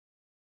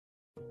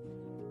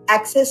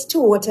Access to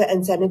water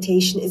and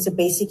sanitation is a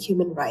basic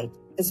human right,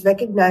 as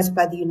recognized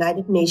by the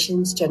United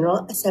Nations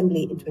General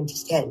Assembly in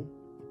 2010.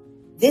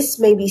 This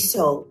may be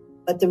so,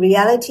 but the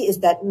reality is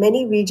that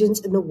many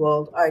regions in the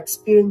world are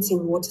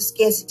experiencing water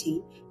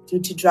scarcity due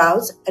to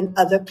droughts and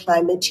other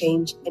climate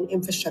change and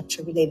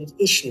infrastructure-related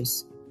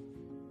issues.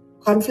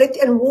 Conflict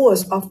and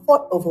wars are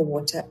fought over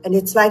water, and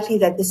it's likely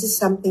that this is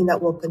something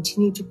that will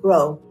continue to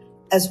grow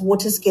as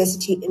water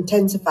scarcity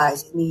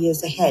intensifies in the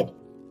years ahead.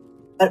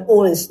 But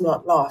all is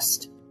not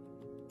lost.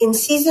 In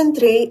Season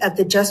 3 of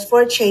the Just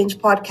for a Change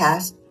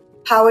podcast,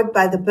 powered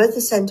by the Bertha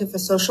Center for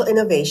Social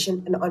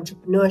Innovation and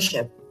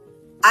Entrepreneurship,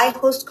 I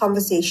host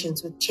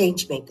conversations with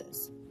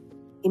changemakers.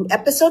 In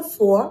Episode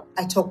 4,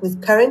 I talk with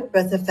current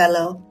Bertha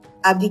Fellow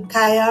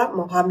Abdikaya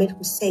Mohammed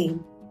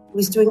Hussein, who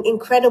is doing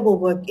incredible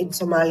work in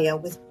Somalia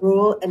with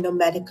rural and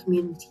nomadic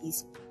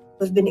communities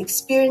who have been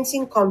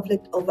experiencing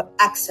conflict over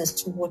access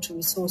to water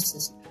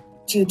resources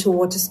due to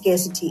water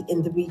scarcity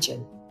in the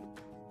region.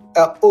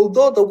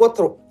 Although the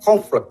water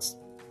conflicts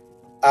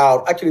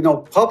are actually now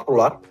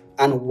popular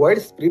and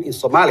widespread in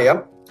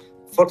Somalia,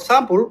 for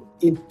example,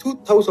 in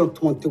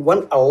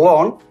 2021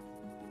 alone,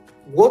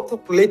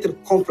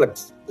 water-related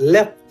conflicts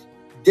left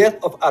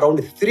death of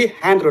around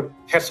 300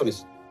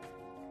 persons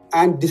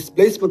and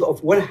displacement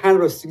of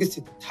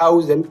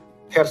 160,000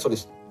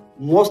 persons,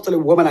 mostly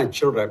women and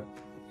children.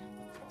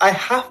 I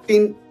have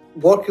been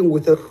working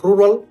with the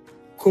rural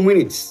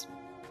communities,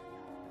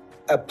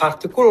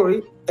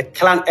 particularly the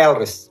clan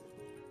elders,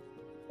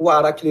 who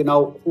are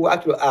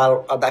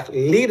the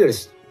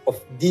leaders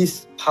of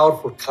these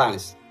powerful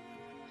clans.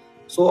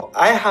 So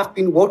I have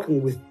been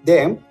working with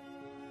them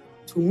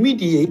to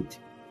mediate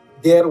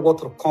their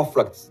water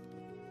conflicts.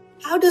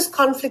 How does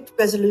conflict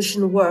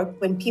resolution work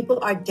when people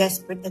are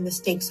desperate and the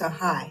stakes are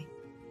high?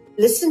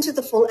 Listen to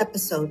the full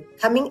episode,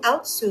 coming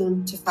out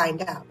soon, to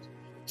find out.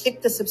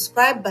 Click the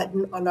subscribe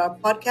button on our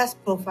podcast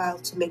profile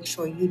to make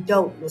sure you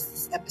don't miss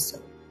this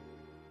episode.